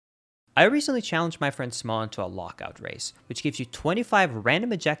I recently challenged my friend SmallAnt to a Lockout race, which gives you 25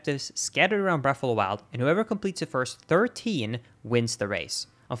 random objectives scattered around Breath of the Wild, and whoever completes the first 13 wins the race.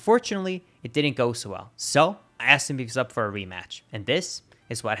 Unfortunately, it didn't go so well, so I asked him if he's up for a rematch, and this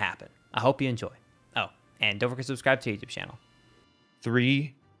is what happened. I hope you enjoy. Oh, and don't forget to subscribe to the YouTube channel.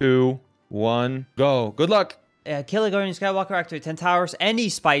 3, 2, 1, go. Good luck. Kill a Guardian Skywalker, activate 10 towers, any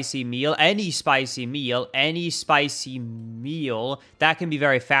spicy meal. That can be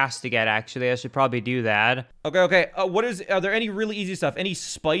very fast to get, actually. I should probably do that. Okay. Are there any really easy stuff? Any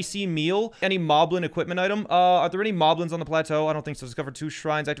spicy meal? Any moblin equipment item? Are there any moblins on the plateau? I don't think so. Discover 2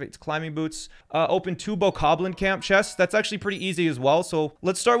 shrines, activate climbing boots. Open 2 bokoblin camp chests. That's actually pretty easy as well. So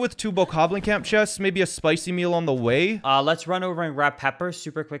let's start with 2 bokoblin camp chests. Maybe a spicy meal on the way. Let's run over and grab peppers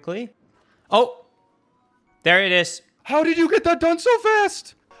super quickly. Oh! There it is. How did you get that done so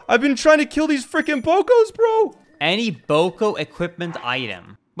fast? I've been trying to kill these freaking Bokos, bro. Any Boko equipment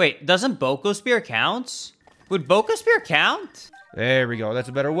item. Wait, doesn't Boko Spear count? Would Boko Spear count? There we go. That's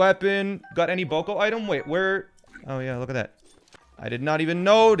a better weapon. Got any Boko item? Wait, where? Oh, yeah, look at that. I did not even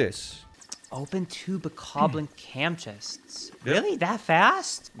notice. Open 2 bokoblin camp chests. Really? That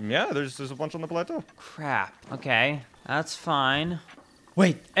fast? Yeah, there's a bunch on the plateau. Crap. Okay, that's fine.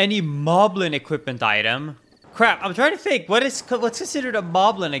 Wait, any moblin equipment item? Crap, I'm trying to think. What's considered a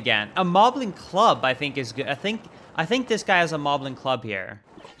moblin again? A moblin club, I think, is good. I think this guy has a moblin club here.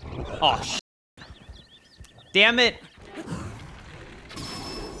 Oh, damn it.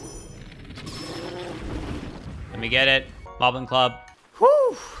 Let me get it. Moblin club.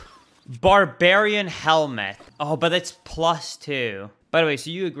 Whew. Barbarian helmet. Oh, but it's +2. By the way, so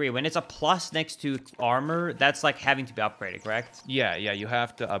you agree, when it's a plus next to armor, that's like having to be upgraded, correct? Yeah, you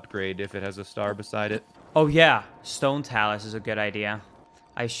have to upgrade if it has a star beside it. Oh yeah, stone talus is a good idea.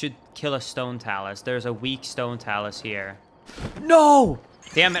 I should kill a stone talus. There's a weak stone talus here. No!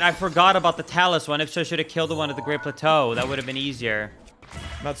 Damn it, I forgot about the talus one. If so, I should have killed the one at the Great Plateau. That would have been easier.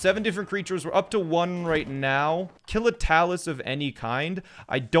 About 7 different creatures. We're up to 1 right now. Kill a talus of any kind.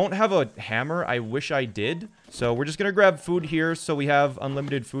 I don't have a hammer. I wish I did. So we're just going to grab food here so we have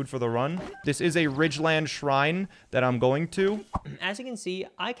unlimited food for the run. This is a Ridgeland shrine that I'm going to. As you can see,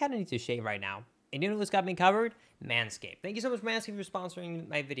 I kind of need to shave right now. And you know what's got me covered? Manscaped. Thank you so much, Manscaped, for sponsoring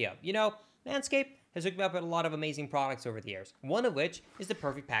my video. You know, Manscaped has hooked me up with a lot of amazing products over the years. One of which is the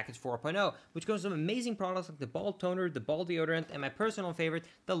Perfect Package 4.0, which comes with amazing products like the ball toner, the ball deodorant, and my personal favorite,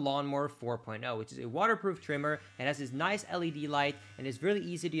 the Lawnmower 4.0, which is a waterproof trimmer. It has this nice LED light, and it's really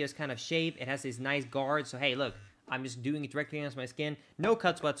easy to just kind of shave. It has this nice guard, so hey, look, I'm just doing it directly against my skin. No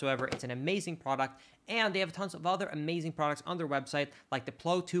cuts whatsoever. It's an amazing product. And they have tons of other amazing products on their website, like the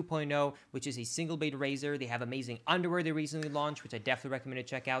Plo 2.0, which is a single blade razor. They have amazing underwear they recently launched, which I definitely recommend to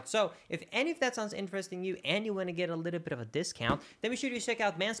check out. So if any of that sounds interesting to you and you want to get a little bit of a discount, then be sure to check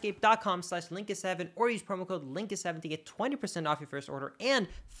out manscaped.com/Linkus7 or use promo code Linkus7 to get 20% off your first order and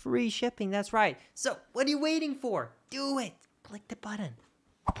free shipping. That's right. So what are you waiting for? Do it. Click the button.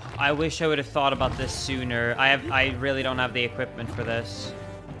 I wish I would have thought about this sooner. I really don't have the equipment for this.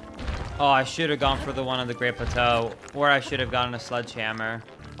 Oh, I should have gone for the one on the Great Plateau. Or I should have gotten a sledgehammer.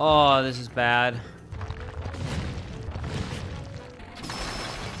 Oh, this is bad.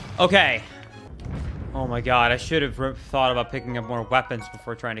 Okay. Oh my god, I should have thought about picking up more weapons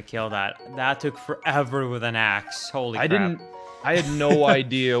before trying to kill that. That took forever with an axe. Holy crap. I had no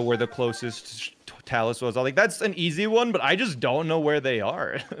idea where the closest talus was. I was like, that's an easy one, but I just don't know where they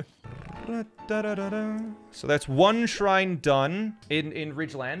are. So that's 1 shrine done in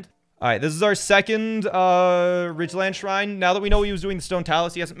Ridgeland. All right, this is our second Ridgeland shrine. Now that we know he was doing the stone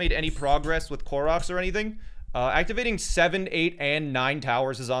talus, he hasn't made any progress with Koroks or anything. Activating 7, 8, and 9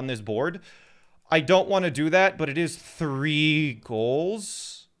 towers is on this board. I don't want to do that, but it is 3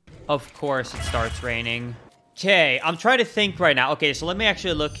 goals. Of course it starts raining. Okay, I'm trying to think right now. Okay, so let me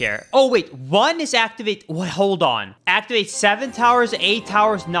actually look here. Oh, wait. 1 is activate... Wait, hold on. Activate 7 towers, 8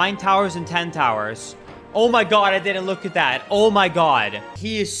 towers, 9 towers, and 10 towers. Oh my god, I didn't look at that. Oh my god.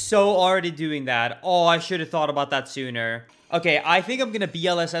 He is so already doing that. Oh, I should have thought about that sooner. Okay, I think I'm gonna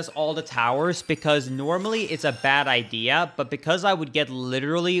BLSS all the towers because normally it's a bad idea, but because I would get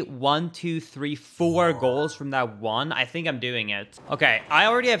literally 1, 2, 3, 4 goals from that one, I think I'm doing it. Okay, I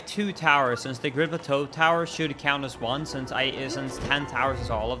already have 2 towers since the Great Plateau Tower should count as 1 since 10 towers is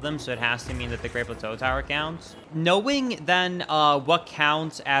all of them, so it has to mean that the Great Plateau Tower counts. Knowing then what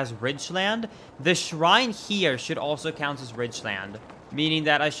counts as Ridgeland, the shrine here should also count as Ridgeland, meaning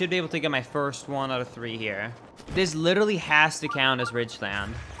that I should be able to get my first 1 out of 3 here. This literally has to count as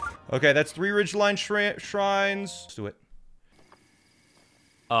Ridgeland. Okay, that's 3 Ridgeline shrines. Let's do it.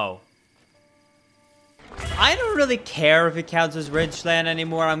 Oh. I don't really care if it counts as Ridgeland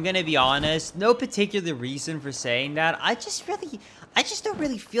anymore. I'm gonna be honest. No particular reason for saying that. I just don't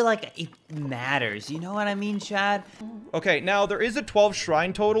really feel like it matters. You know what I mean, Chad? Okay, now there is a 12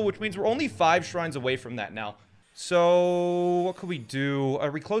 shrine total, which means we're only 5 shrines away from that now. So what could we do?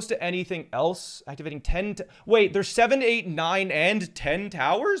 Are we close to anything else? Activating 10. Wait, there's 7, 8, 9, and 10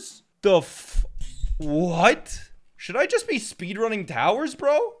 towers? What? Should I just be speedrunning towers,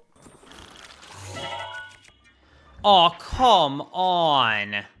 bro? Oh, come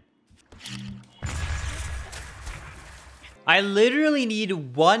on. I literally need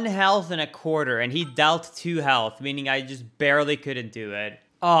 1 health and a quarter, and he dealt 2 health, meaning I just barely couldn't do it.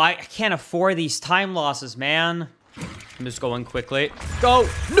 Oh, I can't afford these time losses, man. I'm just going quickly. Go!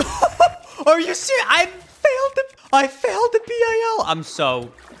 No! Are you serious? I failed the BIL! I'm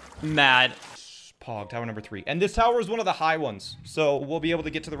so mad. Pog, tower number 3. And this tower is one of the high ones, so we'll be able to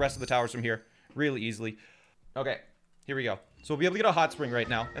get to the rest of the towers from here really easily. Okay, here we go. So we'll be able to get a hot spring right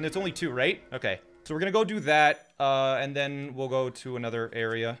now, and it's only 2, right? Okay, so we're gonna go do that, and then we'll go to another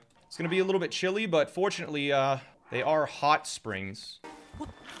area. It's gonna be a little bit chilly, but fortunately, they are hot springs.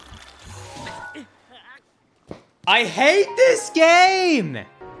 I hate this game!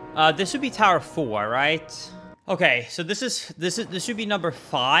 This would be tower 4, right? Okay, so this should be number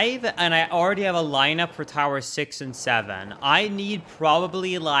 5, and I already have a lineup for tower 6 and 7. I need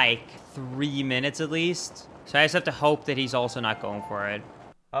probably like 3 minutes at least. So I just have to hope that he's also not going for it.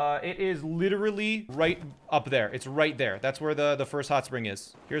 It is literally right up there. It's right there. That's where the first hot spring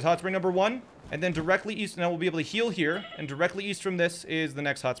is. Here's hot spring number 1, and then directly east, now we'll be able to heal here, and directly east from this is the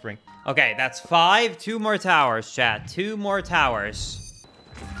next hot spring. Okay, that's 5. 2 more towers, chat. 2 more towers.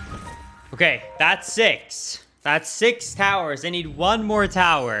 Okay, that's 6. That's 6 towers. I need 1 more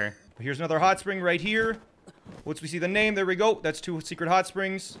tower. Here's another hot spring right here. Once we see the name, there we go. That's 2 secret hot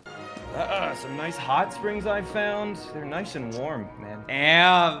springs. Some nice hot springs I've found. They're nice and warm, man.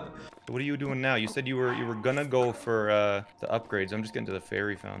 Damn. What are you doing now? You said you were gonna go for the upgrades. I'm just getting to the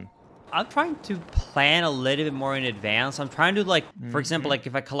fairy fountain. I'm trying to plan a little bit more in advance. I'm trying to, like, for example, like,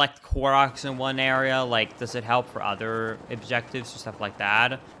 if I collect Koroks in one area, like, does it help for other objectives or stuff like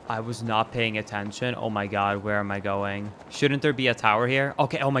that? I was not paying attention. Oh my god, where am I going? Shouldn't there be a tower here?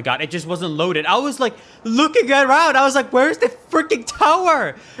 Okay, oh my god, it just wasn't loaded. I was, like, looking around. I was like, where's the freaking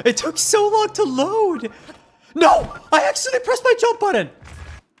tower? It took so long to load. No! I accidentally pressed my jump button.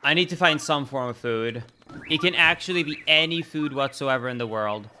 I need to find some form of food. It can actually be any food whatsoever in the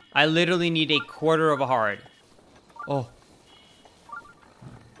world. I literally need a quarter of a heart. Oh.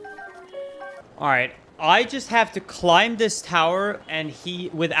 Alright. I just have to climb this tower and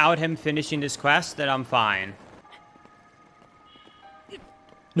without him finishing this quest, then I'm fine.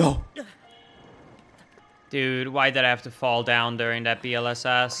 No. Dude, why did I have to fall down during that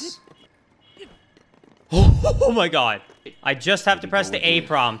BLSS? Oh my god. I just have to press the A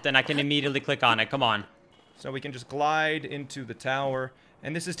prompt and I can immediately click on it. Come on. So we can just glide into the tower.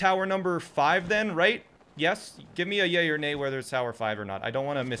 And this is tower number 5 then, right? Yes? Give me a yay or nay whether it's tower 5 or not. I don't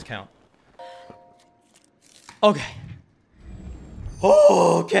want to miscount. Okay.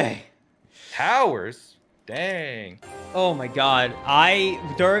 Okay. Towers? Dang. Oh my god.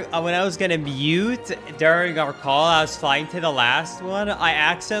 When I was gonna mute during our call, I was flying to the last one. I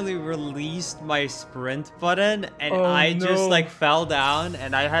accidentally released my sprint button and I just like fell down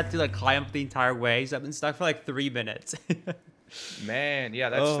and I had to like climb up the entire way. So I've been stuck for like 3 minutes. Man, yeah,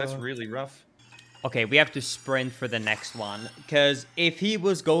 that's really rough. Okay, we have to sprint for the next one. Because if he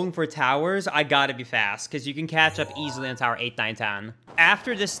was going for towers, I gotta be fast. Because you can catch up easily on tower 8, 9, 10.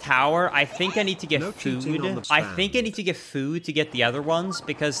 After this tower, I think I need to get food. I think I need to get food to get the other ones.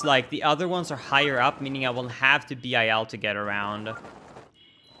 Because, like, the other ones are higher up, meaning I will have to BIL to get around.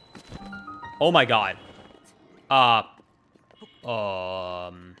 Oh my god.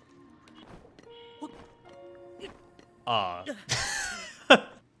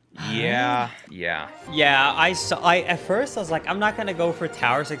 Yeah, at first I was like, I'm not gonna go for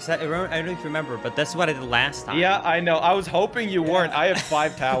towers, except I don't even remember, but that's what I did last time. Yeah, I know. I was hoping you weren't. I have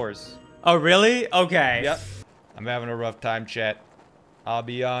 5 towers. Oh, really? Okay. Yep. I'm having a rough time, chat. I'll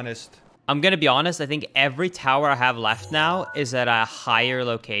be honest. I'm gonna be honest, I think every tower I have left now is at a higher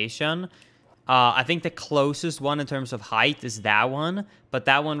location. I think the closest one in terms of height is that one, but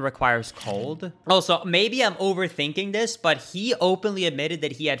that one requires cold. Also, maybe I'm overthinking this, but he openly admitted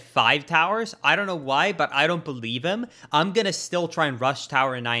that he had 5 towers. I don't know why, but I don't believe him. I'm gonna still try and rush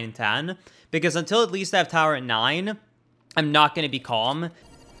tower 9 and 10, because until at least I have tower 9, I'm not gonna be calm.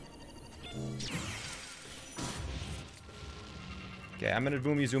 Okay, I'm gonna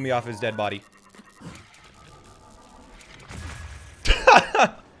Zoomy off his dead body.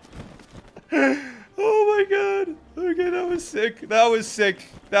 Oh my god. Okay, that was sick. That was sick.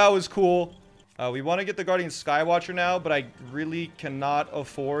 That was cool. We want to get the Guardian Skywatcher now, but I really cannot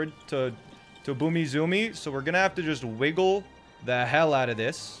afford to boomy zoomy, so we're gonna have to just wiggle the hell out of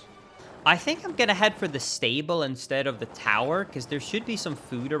this. I think I'm gonna head for the stable instead of the tower, because there should be some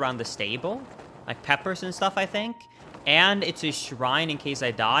food around the stable, like peppers and stuff, I think. And it's a shrine in case I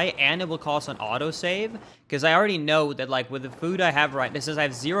die, and it will cause an autosave, because I already know that, like, with the food I have since I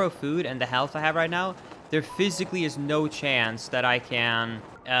have 0 food and the health I have right now, there physically is no chance that I can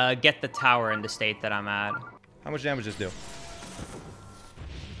get the tower in the state that I'm at. How much damage does this do?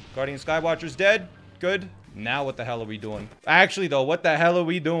 Guardian Skywatcher's dead. Good. Now what the hell are we doing? Actually, though, what the hell are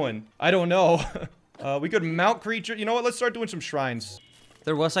we doing? I don't know. We could mount creature. You know what? Let's start doing some shrines.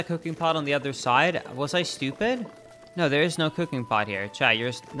 There was a cooking pot on the other side. Was I stupid? No, there is no cooking pot here. Chat,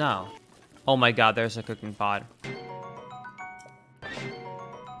 no. Oh my god, there's a cooking pot.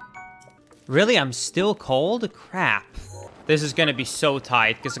 Really? I'm still cold? Crap. This is gonna be so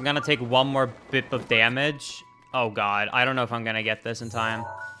tight, because I'm gonna take one more bit of damage. Oh god, I don't know if I'm gonna get this in time.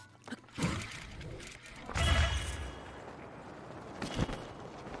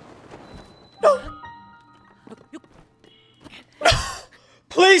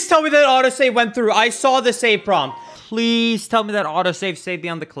 Please tell me that autosave went through. I saw the save prompt. Please tell me that autosave saved me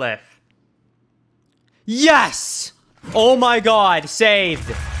on the cliff. Yes! Oh my god,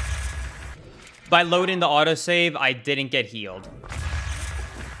 saved. By loading the autosave, I didn't get healed.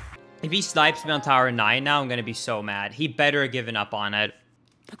 If he snipes me on Tower 9 now, I'm gonna be so mad. He better have given up on it.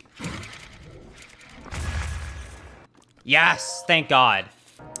 Yes! Thank God.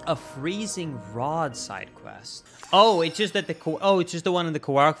 A freezing rod side quest. Oh, it's just that it's just the one in the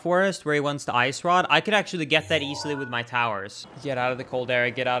Korok Forest where he wants the ice rod. I could actually get that easily with my towers. Get out of the cold area.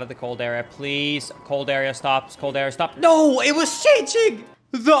 Get out of the cold area, please. Cold area stops. Cold area stop. No, it was changing.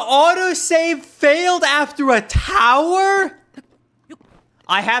 The autosave failed after a tower?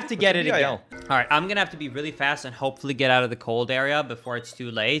 I have to get it again. All right, I'm gonna have to be really fast and hopefully get out of the cold area before it's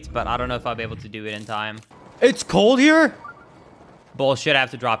too late, but I don't know if I'll be able to do it in time. It's cold here? Bullshit, I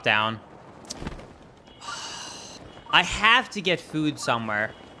have to drop down. I have to get food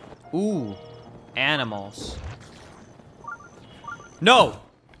somewhere. Ooh, animals. No!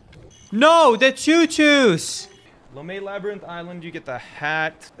 No, the choo-choos! Lomé Labyrinth Island, you get the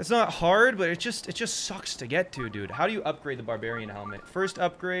hat. It's not hard, but it just sucks to get to, dude. How do you upgrade the Barbarian helmet? First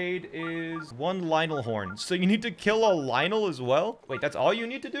upgrade is 1 Lynel horn. So you need to kill a Lynel as well? Wait, that's all you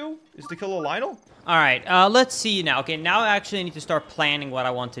need to do? Is to kill a Lynel? All right, let's see now. Okay, now I actually need to start planning what I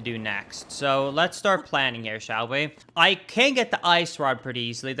want to do next. So let's start planning here, shall we? I can get the ice rod pretty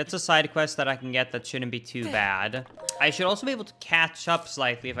easily. That's a side quest that I can get that shouldn't be too bad. I should also be able to catch up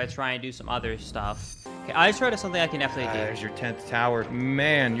slightly if I try and do some other stuff. Okay, ice rod is something I can definitely do. There's your 10th tower.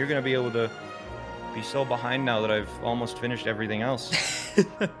 Man, you're gonna be able to be so behind now that I've almost finished everything else. You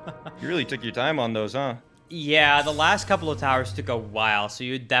really took your time on those, huh? Yeah, the last couple of towers took a while, so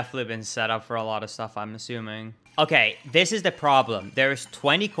you've definitely been set up for a lot of stuff, I'm assuming. Okay, this is the problem. There's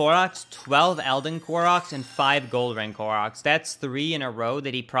 20 Koroks, 12 Elden Koroks, and 5 Gold Ring Koroks. That's 3 in a row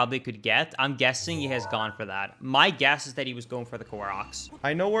that he probably could get. I'm guessing he has gone for that. My guess is that he was going for the Koroks.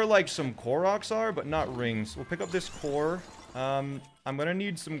 I know where, like, some Koroks are, but not rings. We'll pick up this core. I'm gonna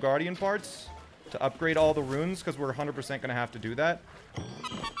need some Guardian parts to upgrade all the runes, because we're 100% gonna have to do that.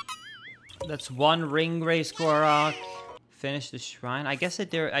 That's 1 ring race Korok. Finish the shrine. I guess I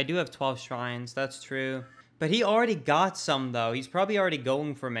do have 12 shrines. That's true. But he already got some, though. He's probably already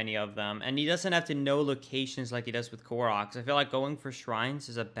going for many of them. And he doesn't have to know locations like he does with Koroks. I feel like going for shrines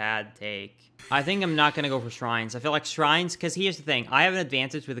is a bad take. I think I'm not going to go for shrines. I feel like shrines, because here's the thing. I have an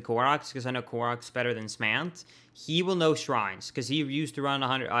advantage with the Koroks because I know Koroks better than SmallAnt. He will know shrines because he used to run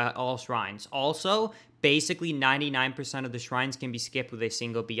 100 all shrines. Also, basically 99% of the shrines can be skipped with a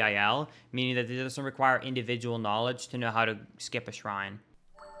single BIL, meaning that it doesn't require individual knowledge to know how to skip a shrine.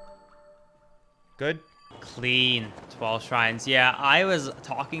 Good. Clean 12 shrines. Yeah, I was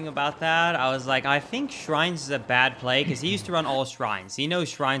talking about that. I was like, I think shrines is a bad play because he used to run all shrines. He knows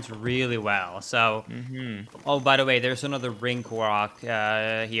shrines really well. So, Oh, by the way, there's another ring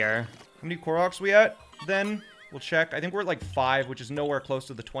Korok here. How many Koroks we at then? We'll check. I think we're at like 5, which is nowhere close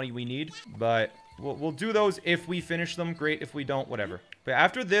to the 20 we need. But we'll do those if we finish them. Great. If we don't, whatever. But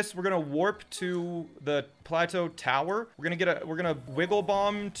after this, we're gonna warp to the plateau tower. We're gonna wiggle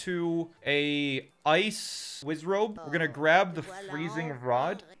bomb to a ice wizrobe. We're gonna grab the freezing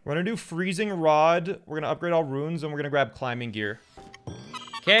rod. We're gonna do freezing rod. We're gonna upgrade all runes, and we're gonna grab climbing gear.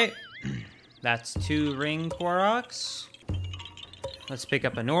 Okay, that's 2 ring Koroks. Let's pick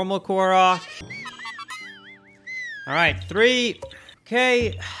up a normal Korok. All right, 3.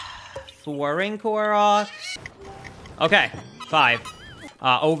 Okay. 4 ring Koroks. Okay, 5.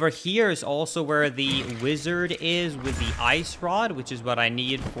 Over here is also where the wizard is with the ice rod, which is what I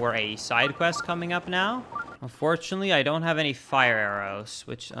need for a side quest coming up now. Unfortunately, I don't have any fire arrows,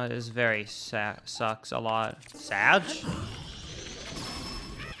 which is very sucks a lot. Sag?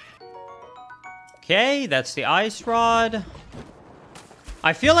 Okay, that's the ice rod.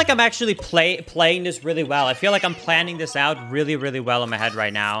 I feel like I'm actually playing this really well. I feel like I'm planning this out really, really well in my head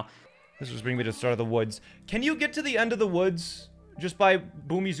right now. This was bringing me to the start of the woods. Can you get to the end of the woods just by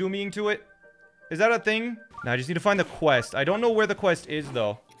boomy zooming to it? Is that a thing? No, I just need to find the quest. I don't know where the quest is,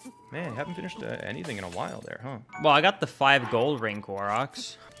 though. Man, haven't finished anything in a while there, huh? Well, I got the 5 gold ring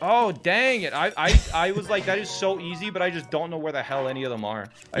Koroks. Oh, dang it. I was like, that is so easy, but I just don't know where the hell any of them are.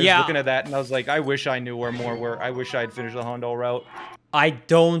 I was looking at that, and I was like, I wish I knew where more were. I wish I'd finished the Hondo route. I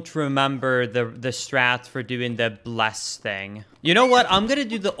don't remember the strat for doing the bless thing. You know what? I'm gonna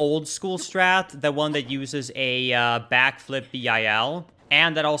do the old school strat, the one that uses a backflip BIL.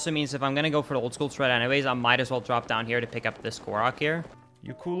 And that also means if I'm gonna go for the old school strat anyways, I might as well drop down here to pick up this Korok here.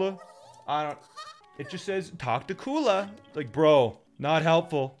 You Kula? I don't... It just says, talk to Kula. Like, bro, not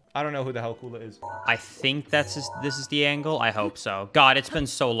helpful. I don't know who the hell Kula is. I think this is the angle. I hope so. God, it's been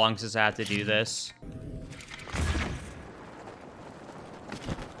so long since I had to do this.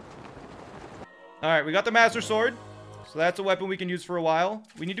 Alright, we got the Master Sword. So that's a weapon we can use for a while.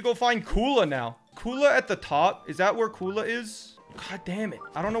 We need to go find Kula now. Kula at the top? Is that where Kula is? God damn it.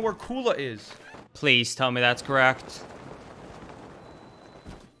 I don't know where Kula is. Please tell me that's correct.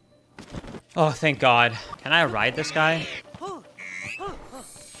 Oh, thank God. Can I ride this guy?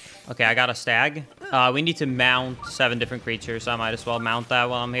 Okay, I got a stag. We need to mount 7 different creatures, so I might as well mount that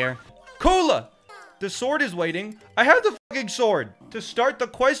while I'm here. Kula! The sword is waiting. I have the fucking sword. To start the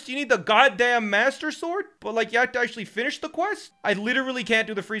quest, you need the goddamn Master Sword? But, like, you have to actually finish the quest? I literally can't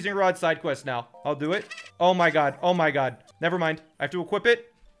do the Freezing Rod side quest now. I'll do it. Oh my God. Oh my God. Never mind. I have to equip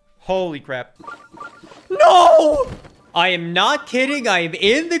it. Holy crap. No! I am not kidding. I am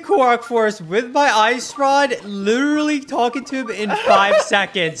in the Korok Forest with my ice rod, literally talking to him in 5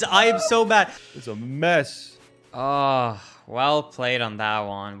 seconds. I am so mad. It's a mess. Oh, well played on that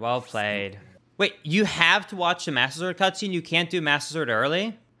one. Well played. Wait, you have to watch the Master Sword cutscene? You can't do Master Sword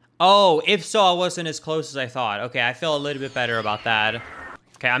early? Oh, if so, I wasn't as close as I thought. Okay, I feel a little bit better about that.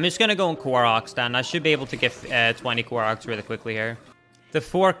 Okay, I'm just gonna go in Koroks then. I should be able to get 20 Koroks really quickly here. The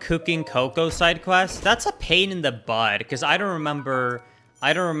 4 cooking cocoa side quests, that's a pain in the butt because I don't remember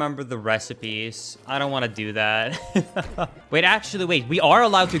the recipes. I don't want to do that. Wait, we are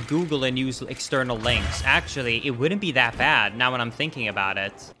allowed to Google and use external links. Actually, it wouldn't be that bad now when I'm thinking about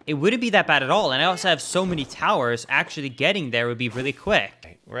it. It wouldn't be that bad at all. And I also have so many towers, actually getting there would be really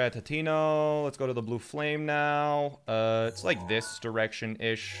quick. We're at Tatino. Let's go to the Blue Flame now. It's like this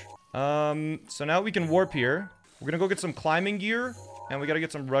direction-ish. So now we can warp here. We're gonna go get some climbing gear. And we gotta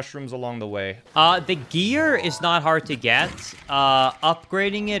get some rushrooms along the way. The gear is not hard to get.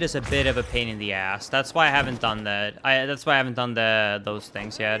 Upgrading it is a bit of a pain in the ass. That's why I haven't done that. That's why I haven't done those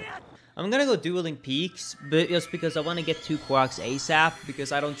things yet. I'm gonna go dueling peaks, but just because I want to get 2 Koroks ASAP,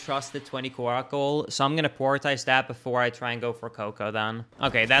 because I don't trust the 20 Korok goal. So I'm gonna prioritize that before I try and go for Coco then.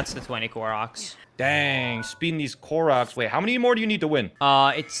 Okay, that's the 20 Koroks. Dang, speeding these Koroks. Wait, how many more do you need to win?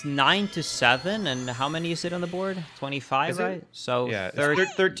 It's 9 to 7, and how many is it on the board? 25, right? So yeah,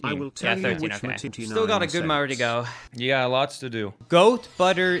 13. I will tell Yeah, 13, you okay. which Still got a good amount to go. Yeah, lots to do. Goat,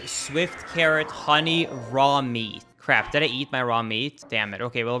 butter, swift carrot, honey, raw meat. Crap, did I eat my raw meat? Damn it.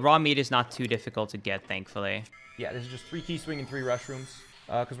 Okay, well, raw meat is not too difficult to get, thankfully. Yeah, this is just 3 key swing and 3 rushrooms.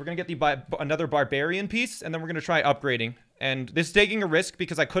 Because we're going to get another barbarian piece, and then we're going to try upgrading. And this is taking a risk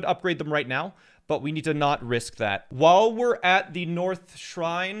because I could upgrade them right now, but we need to not risk that. While we're at the North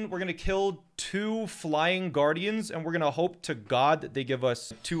Shrine, we're going to kill 2 flying guardians, and we're going to hope to God that they give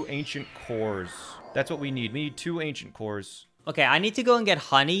us 2 ancient cores. That's what we need. We need 2 ancient cores. Okay, I need to go and get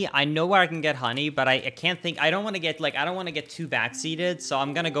honey. I know where I can get honey, but I can't think. I don't want to get, like, I don't want to get too backseated, so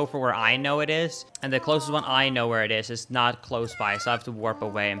I'm going to go for where I know it is. And the closest one I know where it is not close by, so I have to warp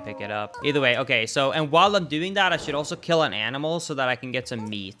away and pick it up. Either way, okay, so, and while I'm doing that, I should also kill an animal so that I can get some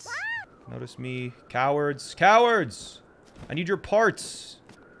meat. Notice me. Cowards. Cowards! I need your parts.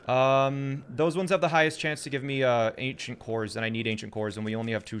 Those ones have the highest chance to give me ancient cores, and I need ancient cores, and we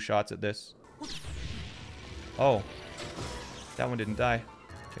only have 2 shots at this. Oh. That one didn't die.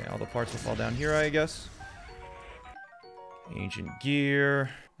 Okay, all the parts will fall down here, I guess. Ancient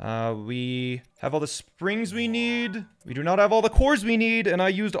gear. We have all the springs we need. We do not have all the cores we need, and I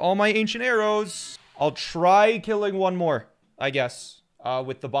used all my ancient arrows. I'll try killing one more, I guess,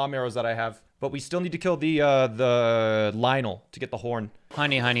 with the bomb arrows that I have. But we still need to kill the Lionel to get the horn.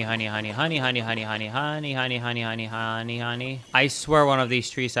 Honey, honey, honey, honey, honey, honey, honey, honey, honey, honey, honey, honey, honey, honey. I swear one of these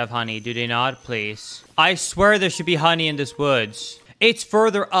trees have honey. Do they not? Please. I swear there should be honey in this woods. It's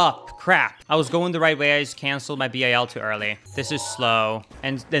further up. Crap. I was going the right way. I just canceled my BIL too early. This is slow.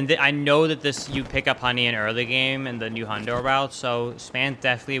 And then I know that this you pick up honey in early game in the new Hundo route. So SmallAnt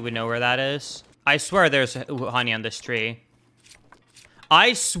definitely would know where that is. I swear there's honey on this tree.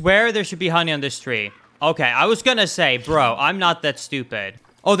 I swear there should be honey on this tree. Okay, I was gonna say, bro, I'm not that stupid.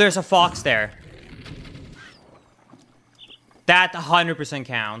 Oh, there's a fox there. That 100%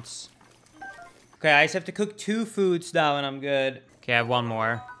 counts. Okay, I just have to cook 2 foods now and I'm good. Okay, I have 1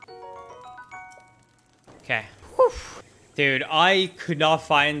 more. Okay. Whew. Dude, I could not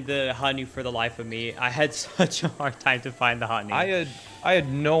find the honey for the life of me. I had such a hard time to find the honey. I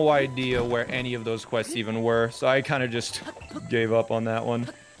had no idea where any of those quests even were, so I kind of just gave up on that one.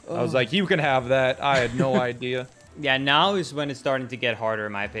 I was like, you can have that. I had no idea. Yeah, now is when it's starting to get harder,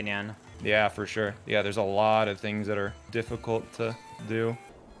 in my opinion. Yeah, for sure. Yeah, there's a lot of things that are difficult to do.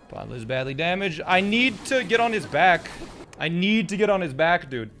 Bottle is badly damaged. I need to get on his back. I need to get on his back,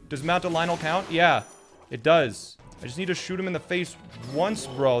 dude. Does Mount a Lionel count? Yeah, it does. I just need to shoot him in the face once,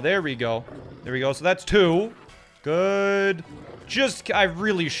 bro. There we go. There we go. So that's 2. Good. I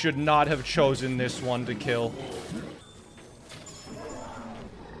really should not have chosen this one to kill.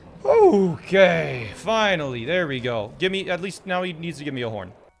 Okay, finally, there we go. Give me, at least now he needs to give me a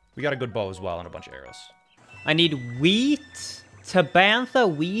horn. We got a good bow as well and a bunch of arrows. I need wheat,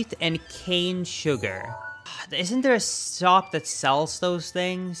 tabantha wheat, and cane sugar. Isn't there a shop that sells those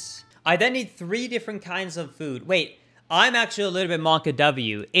things? I then need 3 different kinds of food. Wait, I'm actually a little bit Monka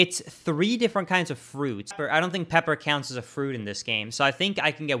W. It's 3 different kinds of fruits. I don't think pepper counts as a fruit in this game. So I think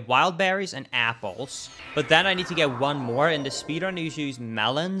I can get wild berries and apples. But then I need to get 1 more. In the speedrun, I usually use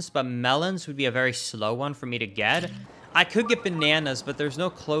melons. But melons would be a very slow one for me to get. I could get bananas, but there's no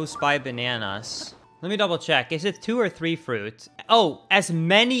close by bananas. Let me double check. Is it 2 or 3 fruits? Oh, as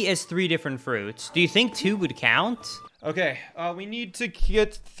many as 3 different fruits. Do you think 2 would count? Okay, we need to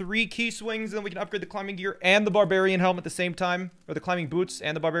get 3 key swings, and then we can upgrade the climbing gear and the barbarian helm at the same time. Or the climbing boots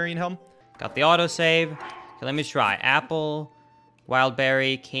and the barbarian helm. Got the autosave. Okay, let me try. Apple, wild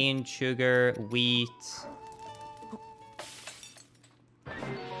berry, cane sugar, wheat.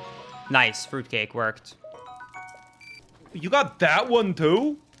 Nice, fruitcake worked. You got that one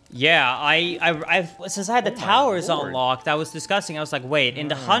too? Yeah, I've since I had the towers unlocked, I was discussing, I was like, wait, in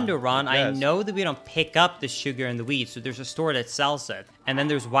the Hundo run, I know that we don't pick up the sugar and the wheat, so there's a store that sells it. And then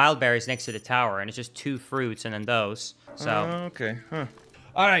there's wild berries next to the tower, and it's just 2 fruits and then those. So. Okay, huh.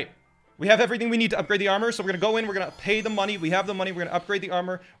 All right. We have everything we need to upgrade the armor, so we're going to go in, we're going to pay the money. We have the money, we're going to upgrade the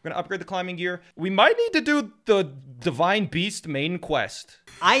armor, we're going to upgrade the climbing gear. We might need to do the Divine Beast main quest.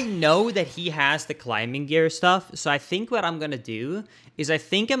 I know that he has the climbing gear stuff, so I think what I'm going to do is I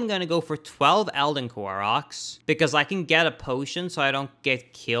think I'm going to go for 12 Elden Koroks, because I can get a potion so I don't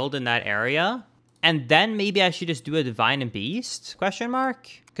get killed in that area. And then maybe I should just do a Divine and Beast, question mark?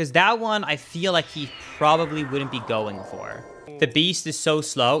 Because that one, I feel like he probably wouldn't be going for. The beast is so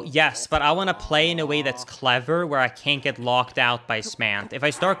slow. Yes, but I want to play in a way that's clever where I can't get locked out by SmallAnt. If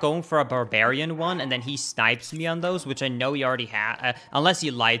I start going for a barbarian one and then he snipes me on those, which I know he already had, unless he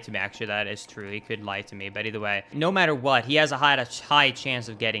lied to me, actually, that is true. He could lie to me, but either way, no matter what, he has a high chance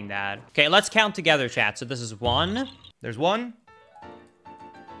of getting that. Okay, let's count together, chat. So this is 1. There's 1.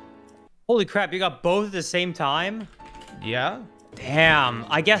 Holy crap, you got both at the same time? Yeah. Damn,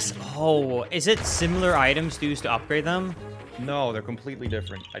 I guess, oh, is it similar items to use to upgrade them? No, they're completely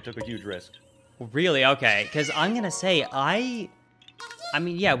different. I took a huge risk. Really? Okay, because I'm gonna say, I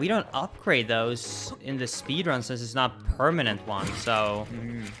mean, yeah, we don't upgrade those in the speedrun since it's not permanent one, so...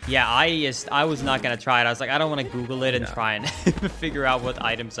 Yeah, I was not gonna try it. I was like, I don't want to Google it and try and figure out what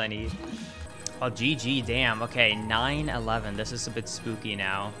items I need. Oh, GG, damn. Okay, 9-11. This is a bit spooky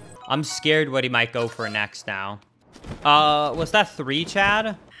now. I'm scared what he might go for next now. Was that 3,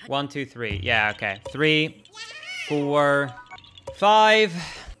 Chad? 1, 2, 3. Yeah, okay. 3, 4, 5,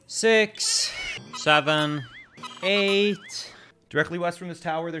 6, 7, 8. Directly west from this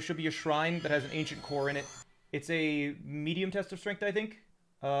tower, there should be a shrine that has an ancient core in it. It's a medium test of strength, I think.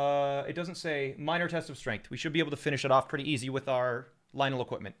 It doesn't say minor test of strength. We should be able to finish it off pretty easy with our Lionel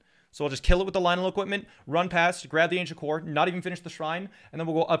equipment. So we'll just kill it with the Lionel equipment, run past, grab the ancient core, not even finish the shrine, and then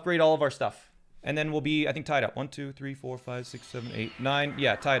we'll go upgrade all of our stuff. And then we'll be, I think, tied up. 1, 2, 3, 4, 5, 6, 7, 8, 9.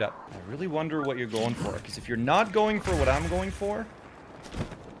 Yeah, tied up. I really wonder what you're going for. Because if you're not going for what I'm going for,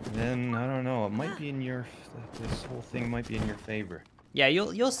 then, I don't know. It might be in your... This whole thing might be in your favor. Yeah,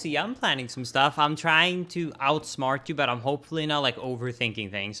 you'll see. I'm planning some stuff. I'm trying to outsmart you, but I'm hopefully not like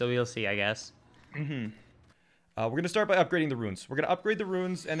overthinking things. So we'll see, I guess. We're going to start by upgrading the runes. We're going to upgrade the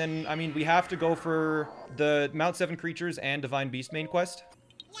runes, and then, I mean, we have to go for the Mount 7 Creatures and Divine Beast main quest.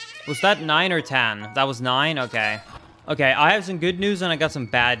 Was that 9 or 10? That was 9? Okay. Okay, I have some good news and I got some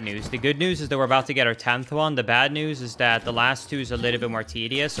bad news. The good news is that we're about to get our 10th one. The bad news is that the last 2 is a little bit more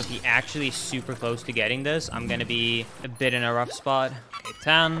tedious. So if he actually is super close to getting this, I'm going to be a bit in a rough spot. Okay,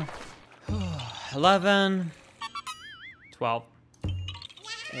 10, 11, 12.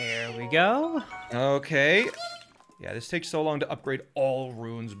 There we go. Okay. Yeah, this takes so long to upgrade all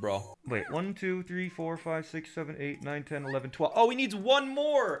runes, bro. Wait, 1, 2, 3, 4, 5, 6, 7, 8, 9, 10, 11, 12. Oh, he needs 1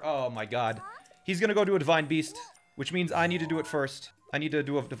 more. Oh, my God. He's going to go do a Divine Beast, which means I need to do it first. I need to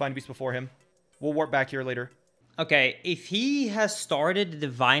do a Divine Beast before him. We'll warp back here later. Okay, if he has started the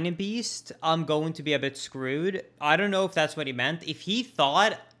Divine Beast, I'm going to be a bit screwed. I don't know if that's what he meant. If he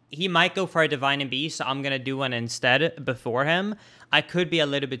thought he might go for a Divine Beast, so I'm going to do one instead before him, I could be a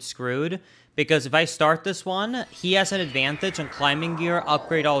little bit screwed. Because if I start this one, he has an advantage on climbing gear,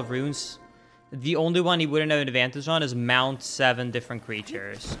 upgrade all runes. The only one he wouldn't have an advantage on is mount 7 different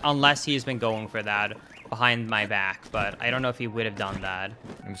creatures. Unless he's been going for that behind my back. But I don't know if he would have done that.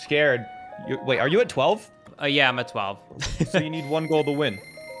 I'm scared. Wait, are you at 12? Yeah, I'm at 12. So you need 1 goal to win.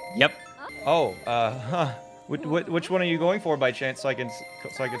 Yep. Oh, which one are you going for by chance so I can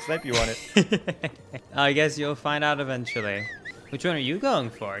snipe you on it? I guess you'll find out eventually. Which one are you going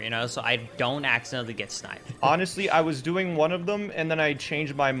for, you know, so I don't accidentally get sniped? Honestly, I was doing one of them, and then I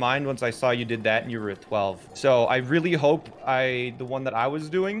changed my mind once I saw you did that, and you were at 12. So I really hope the one that I was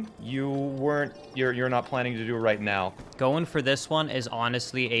doing, you're not planning to do right now. Going for this one is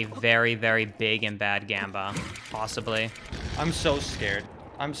honestly a very, very big and bad gamba, possibly. I'm so scared.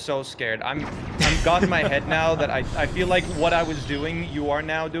 I'm so scared. I'm got in my head now that I feel like what I was doing, you are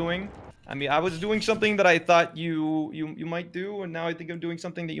now doing. I mean, I was doing something that I thought you might do, and now I think I'm doing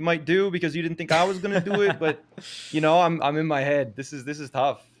something that you might do because you didn't think I was gonna do it. But you know, I'm in my head. This is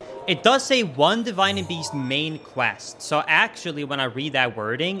tough. It does say 1 Divine Beast main quest. So actually, when I read that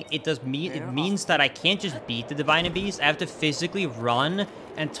wording, it means that I can't just beat the Divine Beast. I have to physically run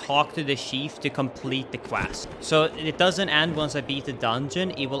and talk to the chief to complete the quest. So it doesn't end once I beat the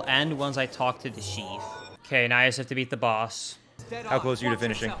dungeon. It will end once I talk to the chief. Okay, now I just have to beat the boss. How close are you to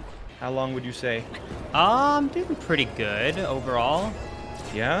finishing? How long would you say? I'm doing pretty good overall.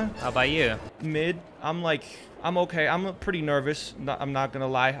 Yeah? How about you? Mid. I'm okay. I'm pretty nervous. I'm not gonna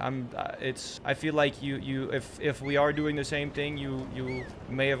lie. I feel like if we are doing the same thing, you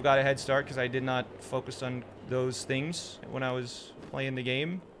may have got a head start because I did not focus on those things when I was playing the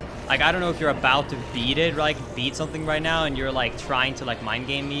game. Like, I don't know if you're about to beat something right now and you're like trying to like mind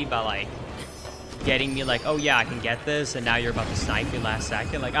game me by like getting me like, oh yeah, I can get this, and now you're about to snipe me last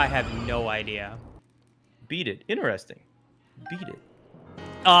second. Like, I have no idea. Beat it. Interesting. Beat it.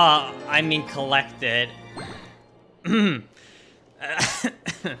 I mean, collect it.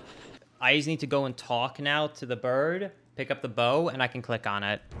 I just need to go and talk now to the bird, pick up the bow, and I can click on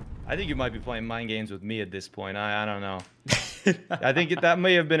it. I think you might be playing mind games with me at this point. I don't know. I think that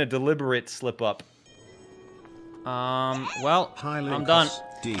may have been a deliberate slip up. Well, I'm done.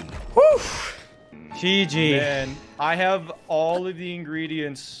 Whew. GG. Man, I have all of the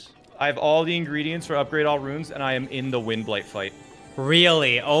ingredients. I have all the ingredients for upgrade all runes, and I am in the Windblight fight.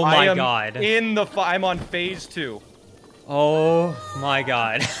 Really? Oh my god. I'm on phase 2. Oh my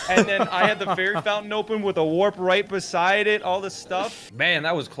god. And then I had the fairy fountain open with a warp right beside it, all this stuff. Man,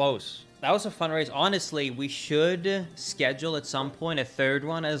 that was close. That was a fun race. Honestly, we should schedule at some point a 3rd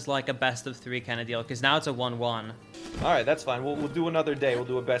one as like a best of 3 kind of deal, because now it's a 1-1. All right, that's fine. We'll do another day. We'll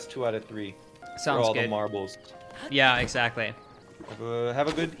do a best 2 out of 3. Sounds for all good. The marbles. Yeah, exactly. Have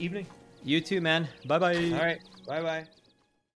a good evening. You too, man. Bye-bye. All right. Bye-bye.